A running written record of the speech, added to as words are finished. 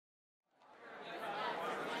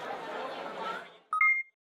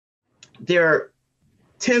there are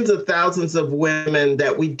tens of thousands of women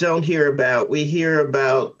that we don't hear about. We hear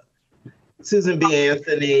about Susan B.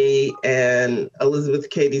 Anthony and Elizabeth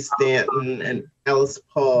Cady Stanton and Alice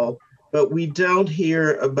Paul, but we don't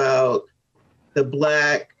hear about the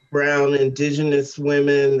Black, Brown, Indigenous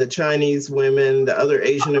women, the Chinese women, the other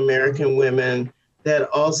Asian American women that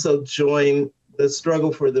also joined the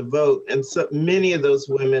struggle for the vote. And so many of those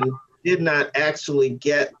women did not actually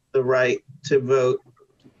get the right to vote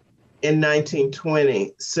in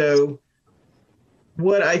 1920. So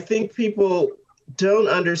what I think people don't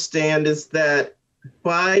understand is that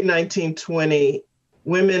by 1920,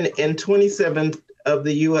 women in 27 of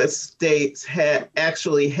the US states had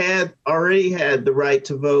already had the right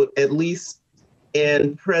to vote, at least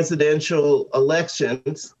in presidential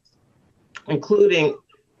elections, including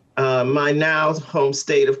my now home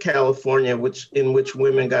state of California, in which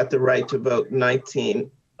women got the right to vote in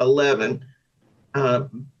 1911.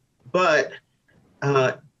 But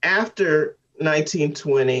after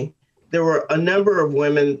 1920, there were a number of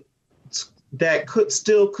women that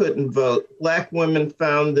still couldn't vote. Black women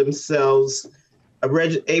found themselves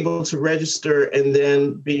able to register and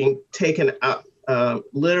then being taken out,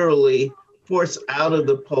 literally forced out of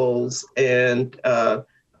the polls and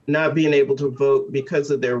not being able to vote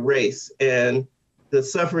because of their race. And the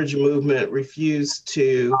suffrage movement refused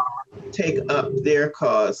to take up their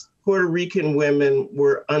cause. Puerto Rican women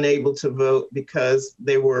were unable to vote because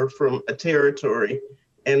they were from a territory.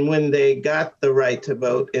 And when they got the right to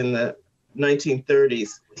vote in the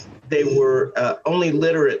 1930s, they were only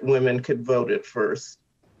literate women could vote at first.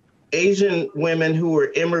 Asian women who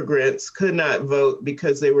were immigrants could not vote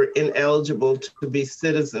because they were ineligible to be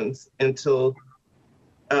citizens until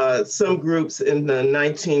some groups in the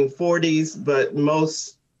 1940s, but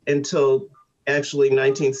most until actually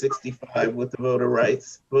 1965 with the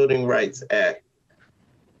Voting Rights Act.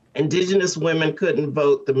 Indigenous women couldn't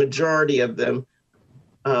vote, the majority of them,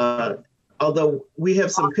 although we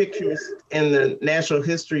have some pictures in the Natural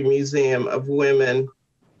History Museum of women,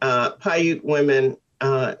 Paiute women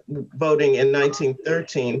voting in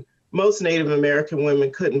 1913. Most Native American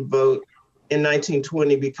women couldn't vote in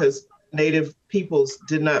 1920 because Native peoples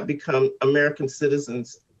did not become American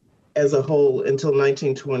citizens as a whole until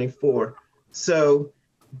 1924. So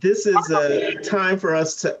this is a time for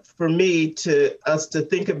us to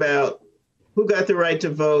think about who got the right to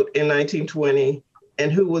vote in 1920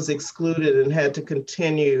 and who was excluded and had to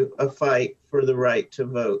continue a fight for the right to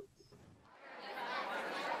vote.